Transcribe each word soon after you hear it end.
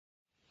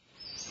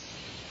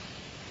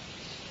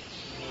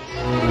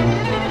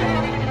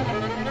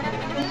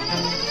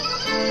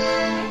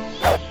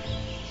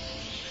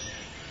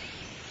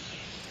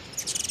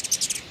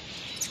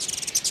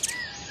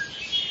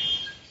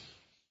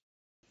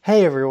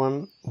Hey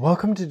everyone,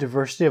 welcome to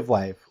Diversity of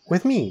Life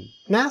with me,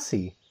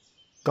 Nasi.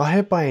 Got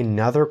hit by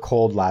another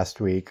cold last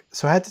week,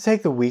 so I had to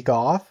take the week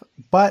off,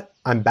 but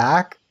I'm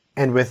back,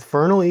 and with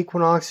Furnal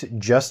Equinox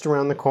just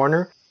around the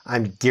corner,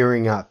 I'm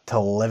gearing up to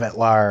live at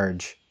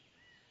large.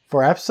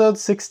 For episode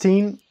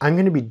 16, I'm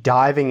going to be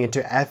diving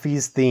into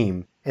Effie's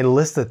theme and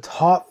list the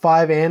top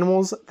 5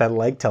 animals that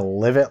like to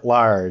live at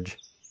large.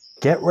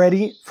 Get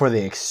ready for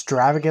the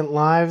extravagant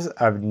lives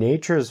of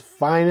nature's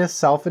finest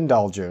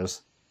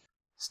self-indulgers.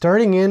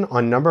 Starting in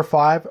on number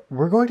 5,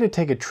 we're going to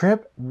take a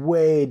trip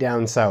way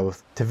down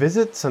south to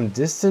visit some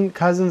distant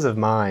cousins of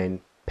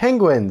mine,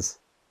 penguins.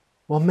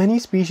 While many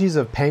species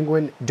of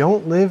penguin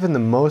don't live in the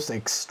most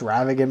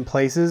extravagant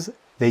places,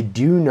 they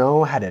do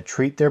know how to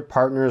treat their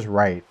partners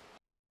right.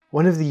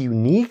 One of the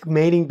unique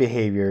mating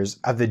behaviors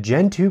of the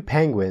Gen 2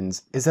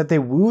 penguins is that they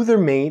woo their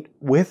mate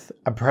with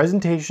a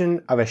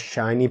presentation of a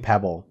shiny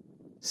pebble.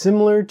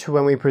 Similar to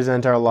when we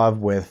present our love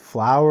with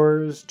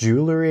flowers,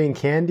 jewelry, and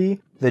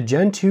candy, the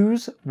Gen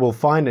 2s will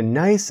find a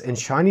nice and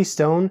shiny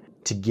stone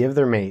to give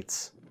their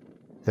mates.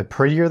 The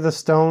prettier the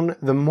stone,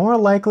 the more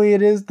likely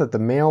it is that the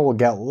male will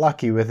get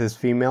lucky with his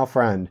female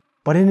friend.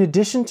 But in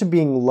addition to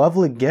being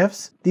lovely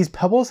gifts, these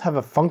pebbles have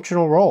a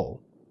functional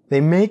role.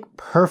 They make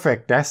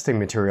perfect nesting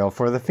material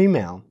for the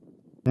female.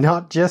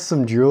 Not just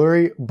some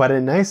jewelry, but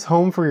a nice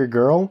home for your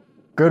girl?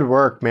 Good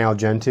work, male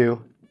Gen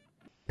 2.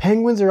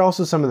 Penguins are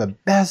also some of the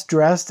best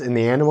dressed in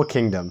the animal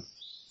kingdom.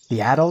 The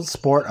adults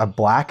sport a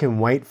black and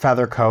white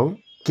feather coat,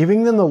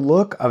 giving them the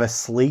look of a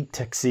sleek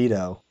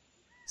tuxedo.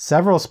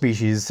 Several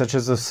species, such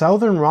as the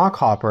southern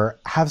rockhopper,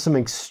 have some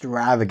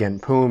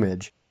extravagant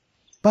plumage.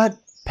 But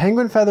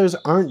penguin feathers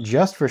aren't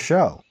just for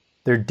show.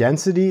 Their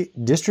density,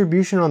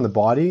 distribution on the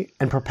body,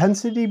 and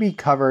propensity to be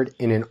covered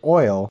in an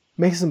oil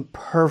makes them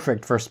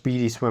perfect for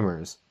speedy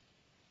swimmers.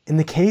 In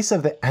the case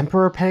of the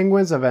emperor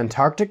penguins of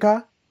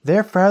Antarctica,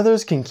 their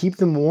feathers can keep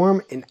them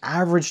warm in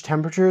average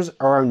temperatures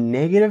around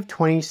negative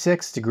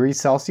 26 degrees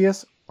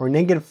Celsius or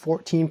negative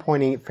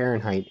 14.8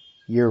 Fahrenheit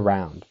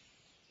year-round.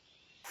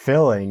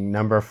 Filling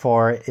number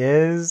 4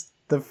 is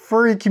the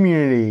furry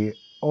community,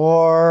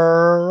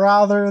 or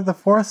rather the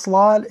 4th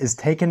slot is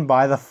taken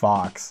by the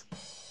fox.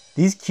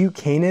 These cute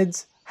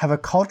canids have a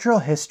cultural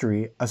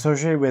history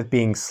associated with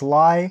being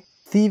sly,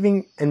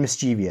 thieving, and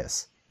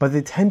mischievous, but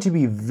they tend to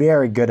be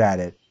very good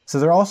at it, so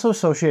they're also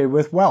associated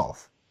with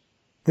wealth.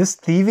 This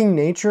thieving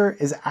nature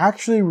is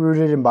actually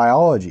rooted in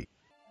biology.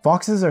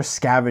 Foxes are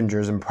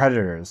scavengers and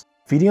predators,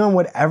 feeding on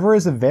whatever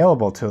is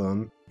available to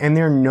them, and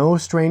they're no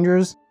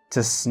strangers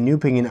to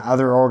snooping in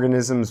other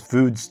organisms'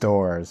 food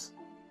stores.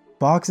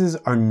 Foxes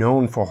are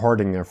known for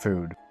hoarding their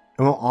food,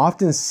 and will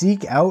often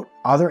seek out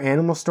other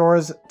animal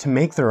stores to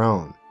make their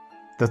own.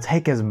 They'll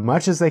take as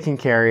much as they can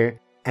carry,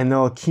 and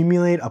they'll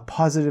accumulate a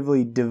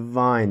positively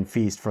divine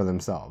feast for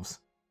themselves.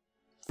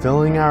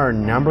 Filling our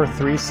number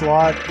 3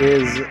 slot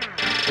is...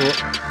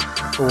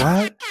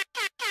 what?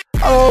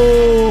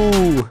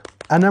 Oh!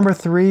 At number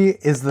 3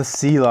 is the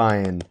sea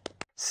lion.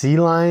 Sea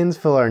lions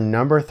fill our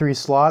number 3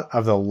 slot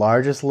of the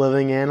largest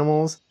living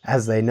animals,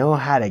 as they know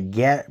how to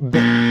get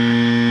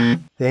bit.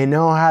 They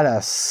know how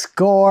to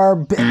score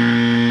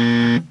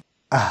bit.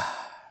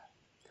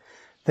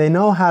 They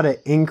know how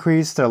to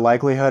increase their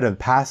likelihood of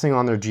passing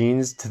on their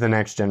genes to the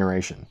next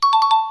generation.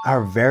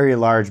 Our very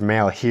large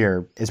male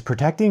here is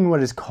protecting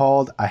what is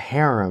called a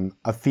harem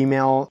of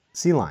female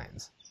sea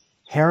lions.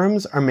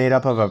 Harems are made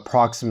up of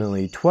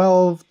approximately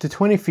 12 to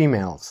 20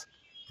 females.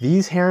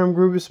 These harem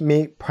groups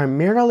mate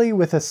primarily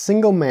with a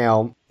single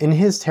male in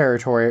his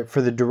territory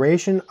for the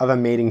duration of a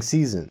mating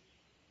season.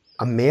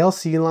 A male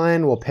sea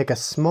lion will pick a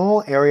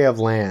small area of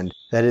land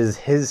that is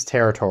his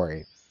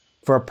territory.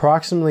 For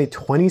approximately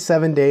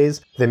 27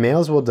 days, the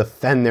males will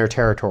defend their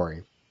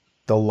territory.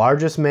 The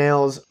largest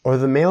males, or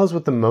the males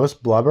with the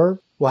most blubber,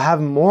 will have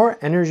more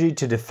energy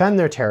to defend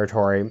their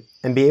territory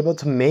and be able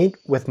to mate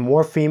with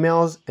more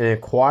females and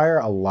acquire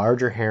a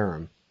larger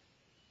harem.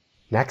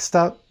 Next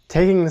up,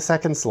 taking the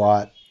 2nd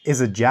slot,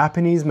 is a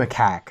Japanese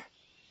macaque.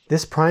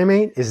 This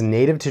primate is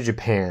native to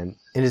Japan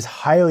and is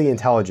highly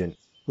intelligent,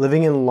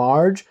 living in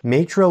large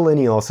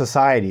matrilineal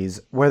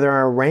societies where there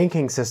are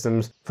ranking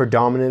systems for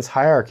dominance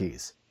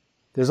hierarchies.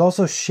 There's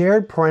also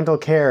shared parental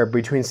care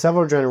between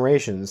several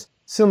generations,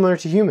 similar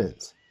to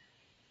humans.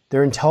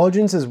 Their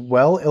intelligence is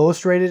well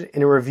illustrated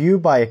in a review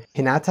by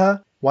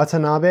Hinata,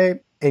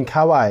 Watanabe, and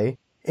Kawai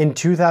in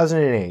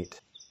 2008.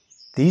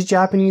 These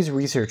Japanese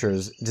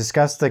researchers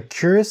discussed the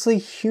curiously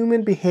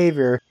human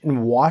behavior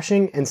in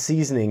washing and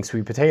seasoning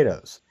sweet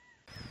potatoes.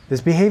 This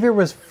behavior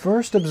was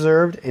first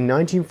observed in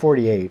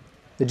 1948.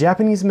 The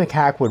Japanese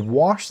macaque would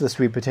wash the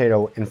sweet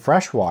potato in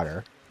fresh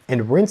water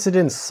and rinse it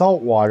in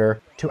salt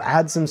water to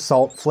add some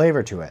salt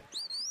flavor to it.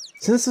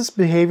 Since this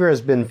behavior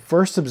has been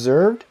first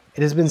observed,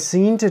 it has been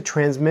seen to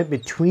transmit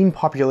between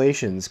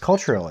populations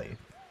culturally.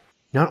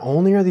 Not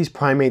only are these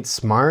primates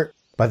smart,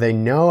 but they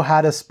know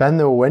how to spend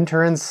the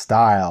winter in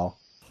style.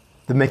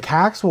 The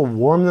macaques will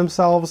warm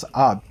themselves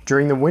up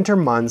during the winter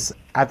months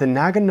at the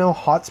Nagano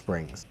hot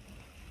springs.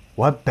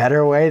 What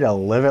better way to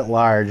live at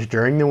large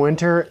during the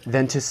winter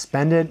than to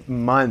spend it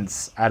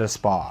months at a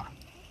spa?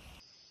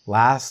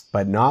 Last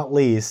but not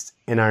least,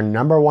 in our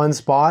 #1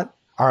 spot,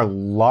 our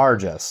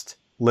largest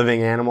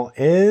living animal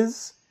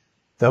is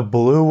the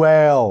blue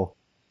whale.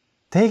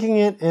 Taking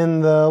it in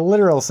the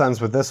literal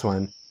sense with this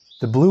one,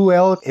 the blue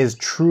whale is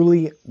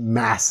truly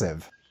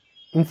massive.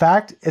 In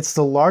fact, it's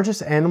the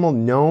largest animal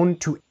known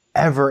to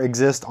ever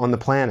exist on the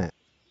planet.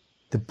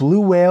 The blue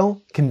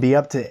whale can be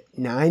up to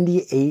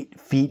 98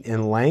 feet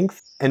in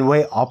length and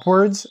weigh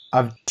upwards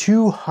of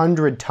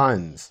 200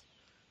 tons.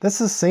 That's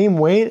the same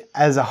weight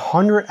as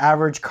 100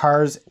 average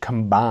cars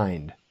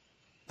combined.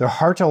 Their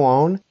heart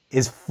alone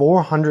is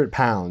 400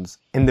 pounds,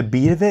 and the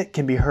beat of it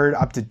can be heard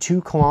up to 2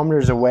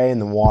 kilometers away in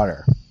the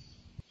water.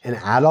 An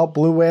adult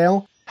blue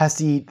whale has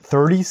to eat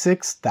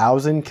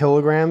 36,000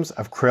 kilograms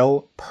of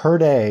krill per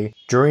day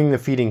during the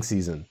feeding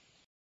season.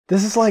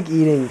 This is like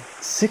eating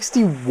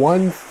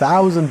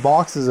 61,000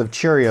 boxes of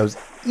Cheerios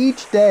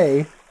each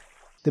day.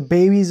 The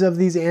babies of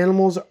these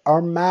animals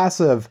are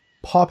massive,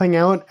 popping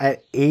out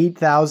at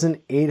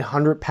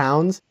 8,800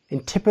 pounds,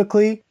 and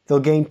typically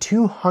they'll gain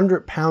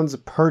 200 pounds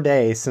per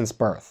day since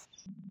birth.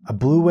 A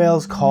blue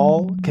whale's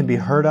call can be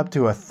heard up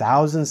to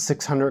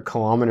 1,600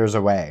 kilometers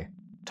away.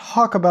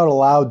 Talk about a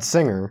loud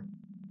singer.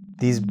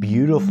 These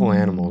beautiful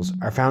animals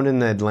are found in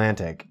the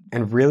Atlantic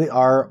and really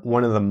are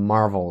one of the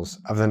marvels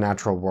of the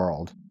natural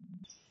world.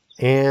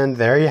 And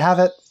there you have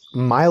it,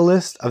 my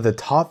list of the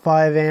top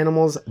 5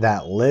 animals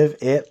that live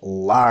at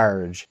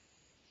large.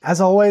 As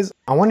always,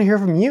 I want to hear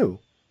from you.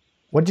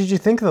 What did you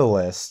think of the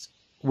list?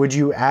 Would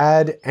you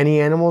add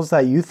any animals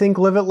that you think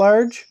live at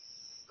large?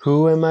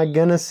 Who am I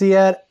gonna see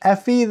at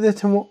Effie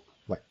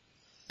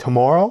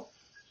tomorrow?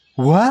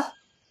 What?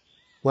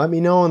 Let me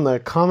know in the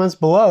comments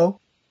below.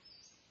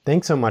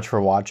 Thanks so much for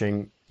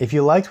watching. If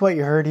you liked what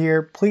you heard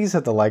here, please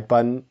hit the like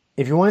button.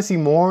 If you want to see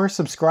more,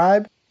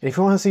 subscribe. And if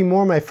you want to see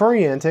more of my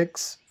furry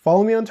antics,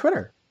 follow me on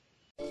Twitter.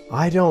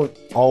 I don't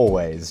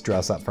always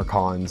dress up for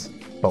cons,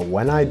 but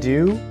when I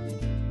do,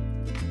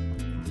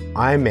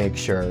 I make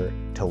sure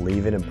to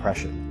leave an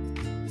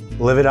impression.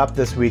 Live it up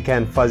this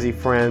weekend, fuzzy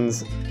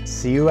friends.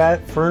 See you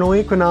at Furnal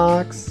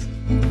Equinox.